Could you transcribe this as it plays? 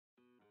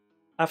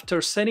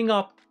after setting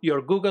up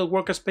your Google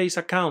Workspace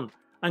account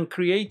and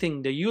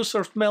creating the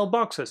user's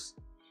mailboxes,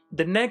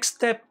 the next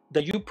step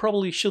that you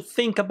probably should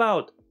think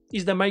about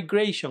is the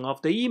migration of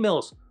the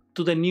emails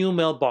to the new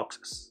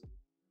mailboxes.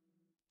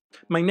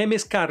 My name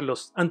is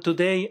Carlos, and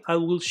today I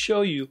will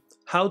show you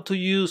how to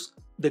use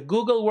the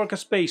Google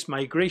Workspace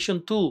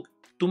migration tool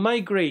to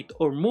migrate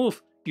or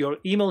move your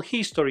email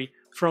history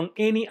from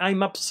any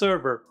IMAP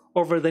server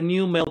over the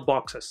new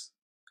mailboxes.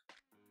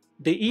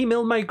 The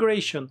email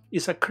migration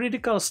is a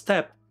critical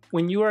step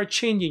when you are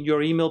changing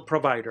your email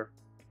provider.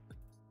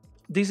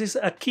 This is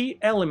a key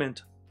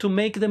element to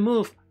make the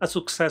move a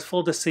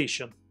successful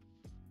decision.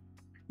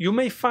 You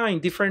may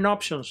find different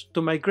options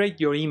to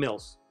migrate your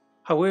emails.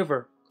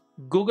 However,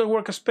 Google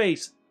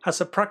Workspace has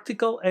a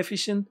practical,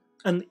 efficient,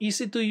 and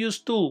easy-to-use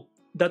tool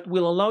that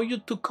will allow you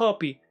to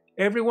copy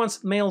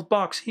everyone's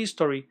mailbox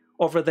history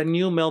over the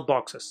new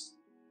mailboxes.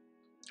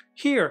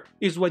 Here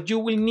is what you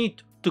will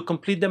need to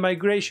complete the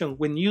migration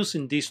when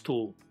using this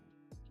tool.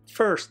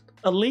 First,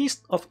 a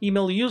list of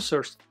email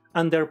users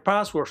and their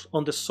passwords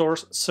on the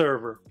source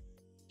server.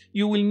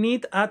 You will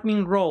need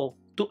admin role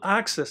to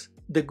access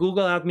the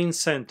Google Admin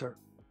Center.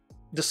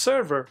 The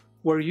server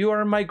where you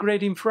are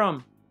migrating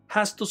from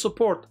has to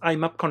support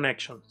IMAP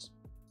connections.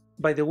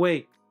 By the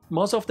way,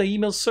 most of the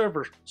email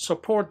servers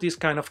support this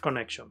kind of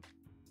connection.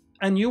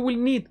 And you will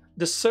need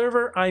the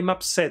server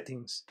IMAP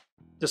settings,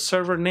 the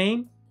server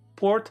name,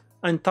 port,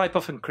 and type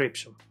of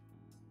encryption.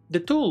 The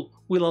tool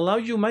will allow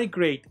you to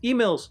migrate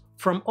emails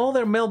from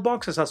other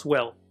mailboxes as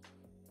well.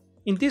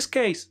 In this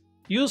case,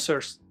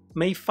 users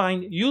may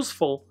find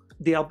useful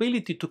the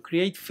ability to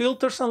create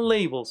filters and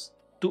labels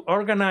to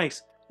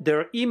organize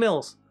their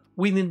emails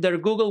within their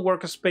Google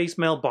Workspace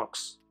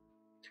mailbox.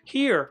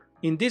 Here,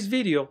 in this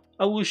video,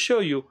 I will show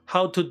you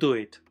how to do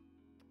it.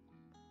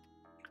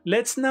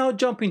 Let's now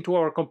jump into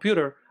our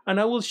computer and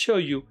I will show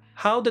you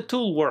how the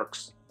tool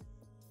works.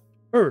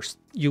 First,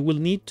 you will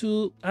need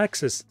to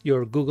access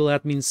your Google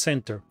Admin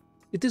Center.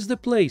 It is the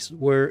place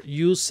where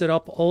you set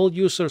up all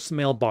users'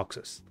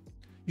 mailboxes.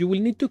 You will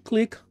need to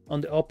click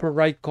on the upper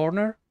right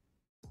corner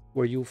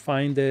where you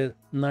find the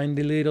 9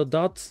 little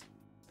dots,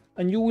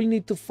 and you will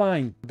need to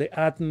find the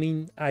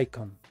admin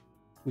icon,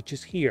 which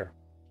is here.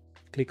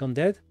 Click on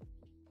that.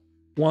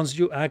 Once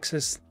you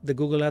access the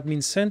Google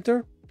Admin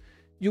Center,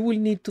 you will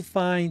need to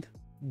find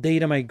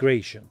data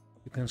migration.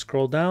 You can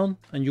scroll down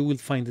and you will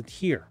find it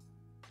here.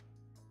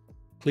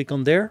 Click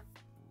on there,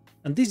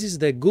 and this is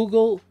the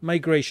Google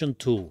Migration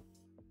Tool.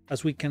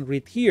 As we can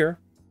read here,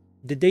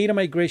 the data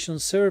migration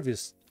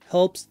service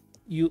helps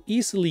you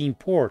easily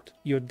import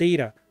your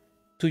data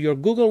to your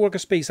Google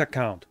Workspace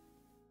account.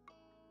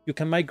 You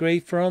can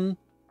migrate from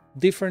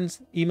different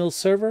email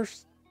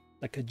servers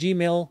like a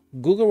Gmail,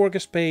 Google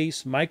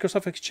Workspace,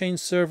 Microsoft Exchange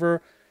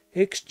Server,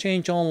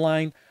 Exchange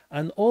Online,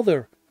 and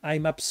other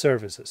IMAP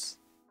services.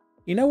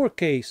 In our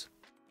case,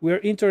 we are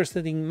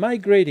interested in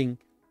migrating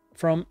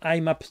from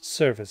IMAP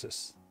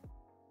services.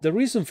 The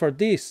reason for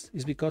this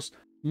is because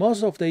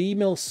most of the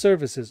email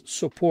services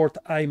support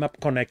IMAP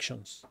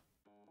connections.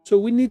 So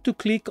we need to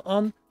click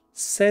on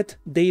Set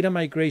Data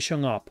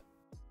Migration Up.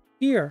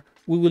 Here,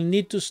 we will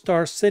need to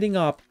start setting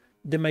up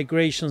the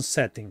migration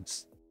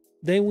settings.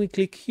 Then we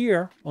click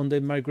here on the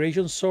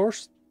migration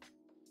source.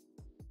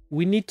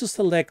 We need to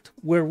select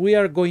where we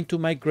are going to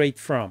migrate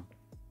from.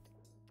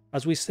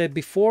 As we said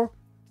before,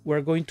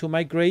 we're going to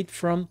migrate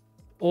from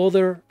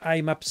other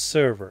IMAP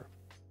server.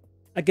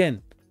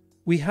 Again,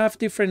 we have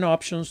different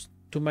options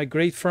to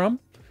migrate from.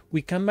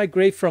 We can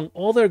migrate from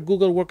other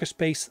Google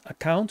Workspace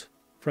account,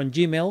 from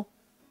Gmail,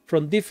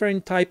 from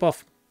different type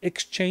of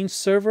Exchange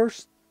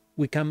servers.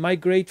 We can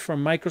migrate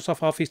from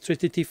Microsoft Office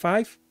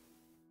 365,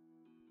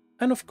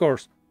 and of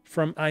course,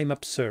 from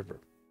IMAP server.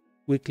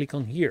 We click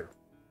on here,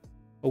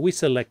 or we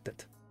select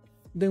it.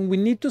 Then we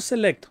need to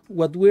select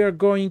what we are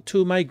going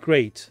to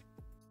migrate.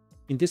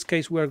 In this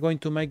case, we are going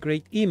to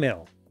migrate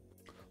email.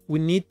 We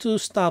need to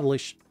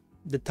establish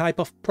the type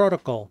of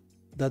protocol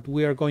that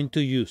we are going to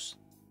use.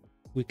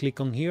 We click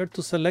on here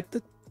to select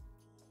it.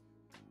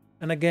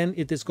 And again,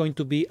 it is going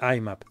to be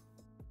IMAP.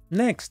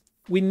 Next,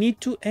 we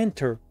need to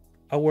enter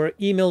our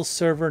email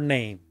server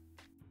name.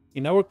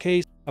 In our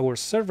case, our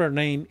server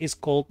name is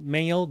called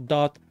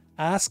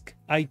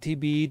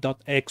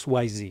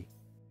mail.askitb.xyz.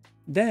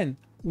 Then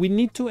we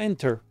need to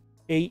enter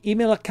an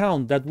email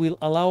account that will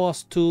allow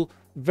us to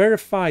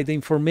verify the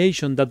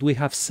information that we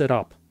have set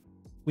up.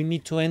 We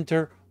need to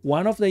enter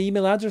one of the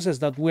email addresses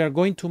that we are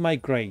going to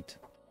migrate.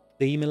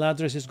 The email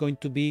address is going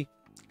to be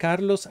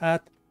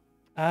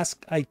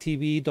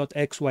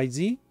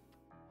carlos@askitb.xyz,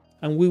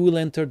 and we will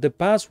enter the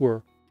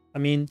password.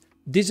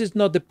 This is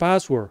not the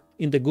password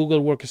in the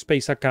Google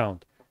Workspace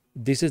account.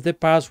 This is the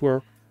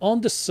password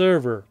on the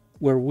server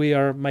where we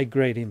are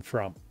migrating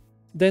from.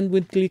 Then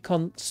we click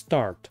on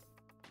Start.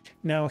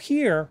 Now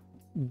here,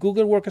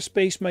 Google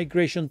Workspace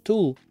Migration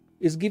Tool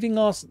is giving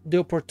us the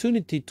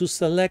opportunity to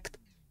select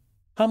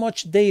how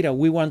much data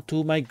we want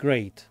to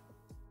migrate.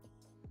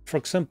 For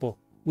example,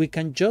 we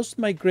can just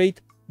migrate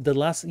the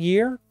last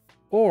year,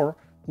 or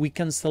we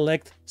can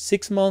select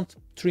 6 months,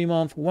 3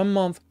 months, 1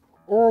 month,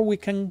 or we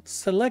can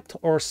select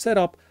or set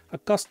up a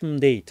custom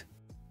date.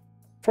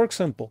 For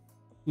example,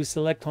 we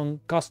select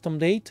on custom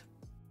date,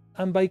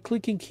 and by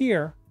clicking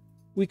here,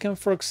 we can,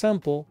 for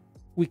example,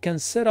 we can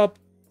set up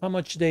how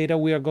much data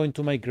we are going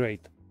to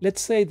migrate.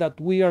 Let's say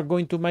that we are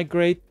going to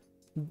migrate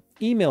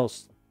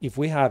emails, if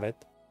we have it,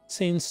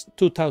 since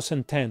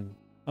 2010.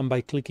 And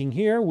by clicking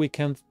here, we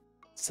can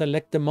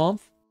select the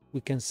month.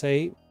 We can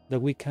say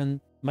that we can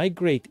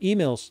migrate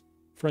emails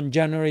from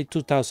January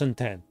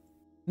 2010.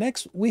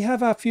 Next, we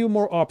have a few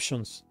more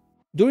options.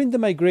 During the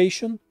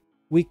migration,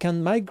 we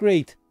can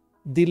migrate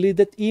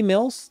deleted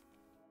emails.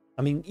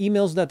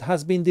 Emails that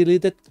has been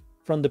deleted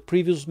from the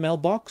previous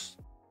mailbox,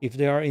 if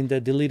they are in the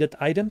deleted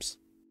items.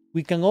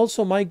 We can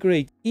also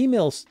migrate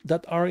emails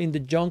that are in the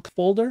junk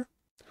folder.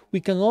 We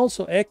can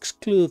also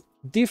exclude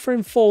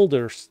different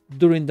folders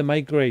during the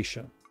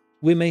migration.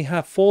 We may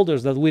have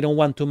folders that we don't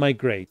want to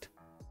migrate.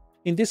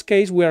 In this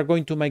case, we are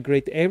going to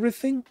migrate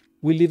everything.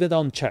 We leave it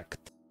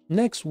unchecked.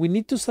 Next, we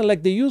need to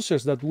select the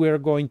users that we are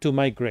going to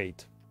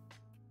migrate.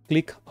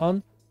 Click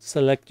on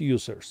Select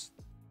Users.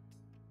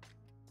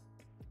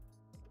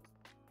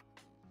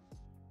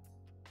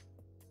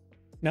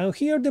 Now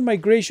here the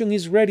migration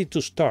is ready to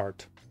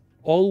start.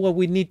 All what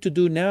we need to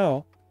do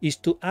now is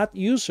to add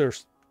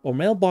users or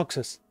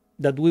mailboxes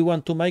that we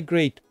want to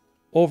migrate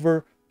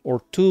over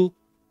or to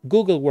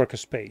Google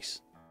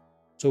Workspace.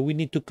 So we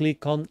need to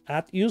click on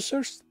Add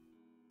Users,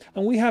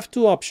 and we have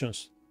two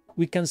options.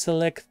 We can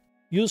select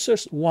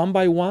users one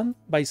by one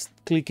by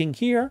clicking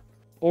here,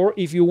 or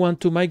if you want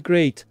to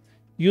migrate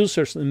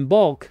users in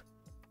bulk,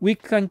 we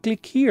can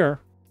click here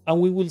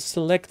and we will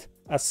select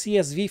a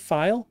CSV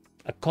file,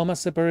 a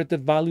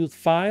comma-separated valued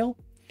file,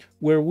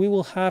 where we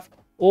will have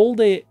all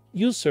the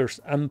users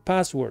and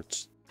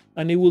passwords,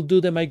 and it will do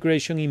the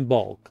migration in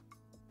bulk.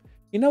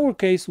 In our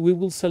case, we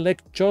will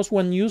select just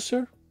one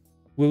user.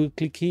 We will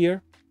click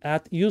here,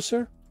 Add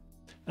User,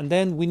 and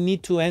then we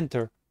need to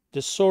enter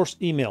the source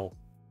email.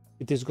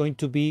 It is going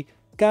to be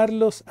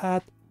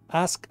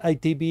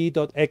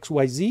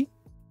carlos@askitb.xyz.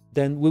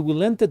 Then we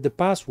will enter the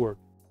password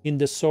in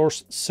the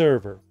source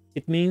server.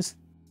 It means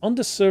on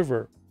the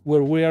server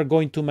where we are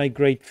going to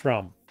migrate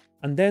from.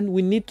 And then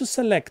we need to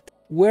select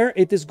where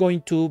it is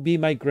going to be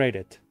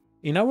migrated.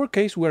 In our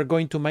case, we are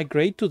going to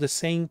migrate to the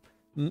same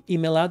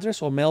email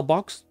address or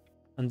mailbox,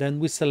 and then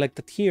we select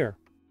it here,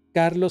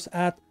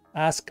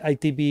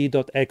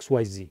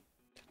 carlos@askitb.xyz.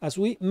 As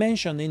we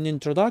mentioned in the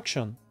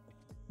introduction,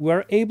 we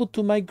are able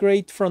to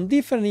migrate from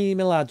different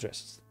email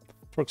addresses.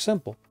 For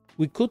example,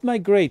 we could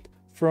migrate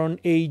from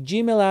a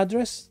Gmail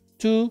address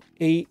to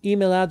an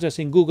email address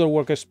in Google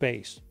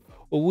Workspace,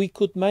 or we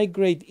could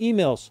migrate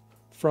emails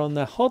from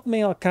a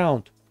Hotmail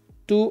account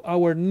to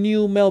our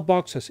new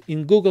mailboxes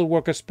in Google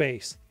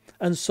Workspace,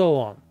 and so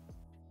on.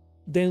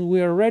 Then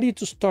we are ready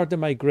to start the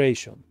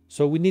migration.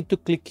 So we need to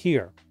click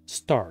here,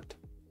 Start.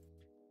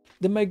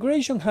 The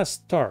migration has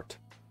started,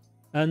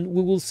 and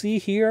we will see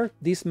here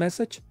this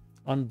message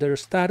under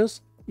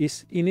status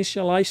is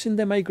initializing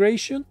the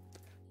migration,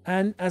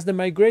 and as the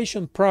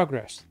migration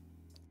progresses,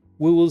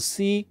 we will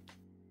see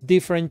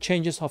different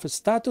changes of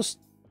status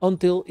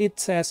until it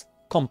says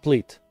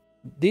complete.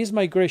 This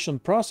migration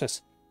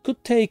process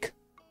could take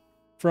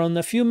from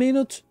a few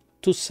minutes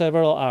to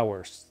several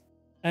hours.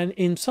 And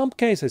in some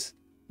cases,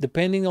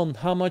 depending on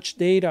how much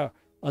data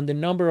and the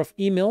number of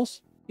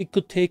emails, it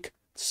could take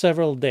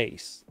several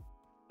days.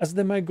 As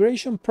the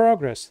migration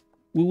progresses,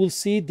 we will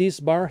see this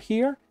bar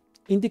here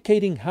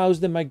indicating how's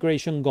the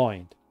migration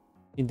going.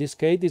 In this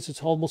case, this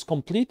is almost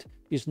complete,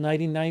 it's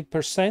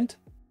 99%.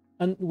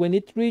 And when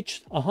it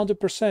reached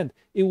 100%,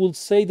 it will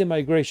say the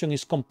migration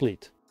is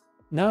complete.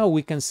 Now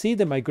we can see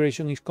the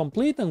migration is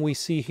complete, and we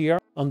see here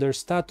under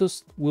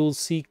status, we'll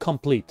see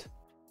complete.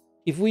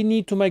 If we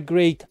need to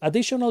migrate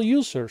additional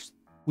users,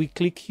 we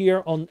click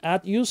here on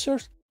Add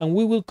Users, and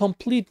we will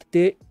complete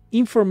the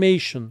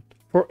information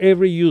for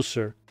every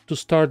user to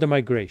start the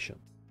migration.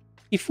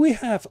 If we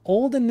have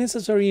all the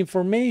necessary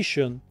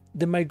information,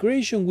 the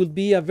migration will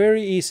be a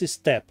very easy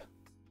step.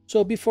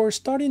 So before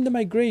starting the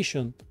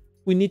migration,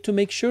 we need to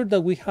make sure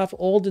that we have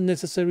all the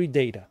necessary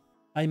data: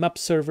 IMAP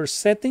server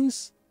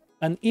settings,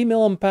 and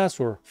email and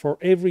password for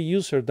every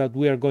user that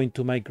we are going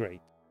to migrate.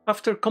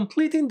 After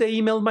completing the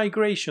email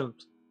migration,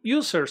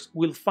 users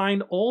will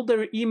find all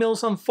their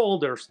emails and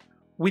folders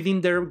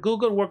within their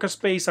Google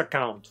Workspace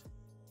account.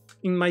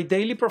 In my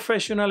daily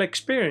professional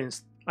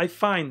experience, I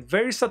find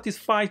very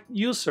satisfied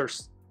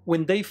users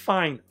when they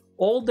find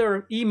all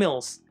their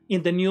emails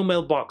in the new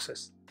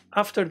mailboxes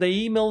after the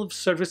email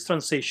service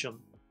transition.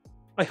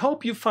 I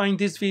hope you find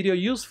this video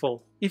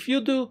useful. If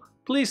you do,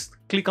 please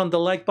click on the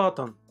like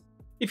button.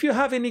 If you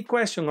have any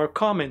question or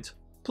comment,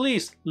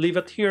 please leave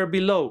it here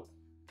below.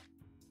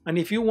 And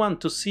if you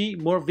want to see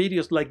more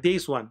videos like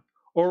this one,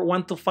 or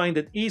want to find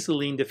it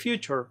easily in the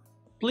future,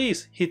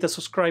 please hit the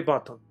subscribe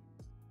button.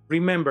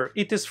 Remember,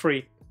 it is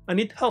free, and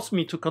it helps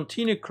me to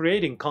continue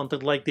creating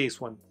content like this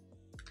one.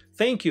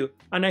 Thank you,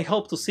 and I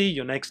hope to see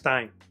you next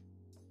time.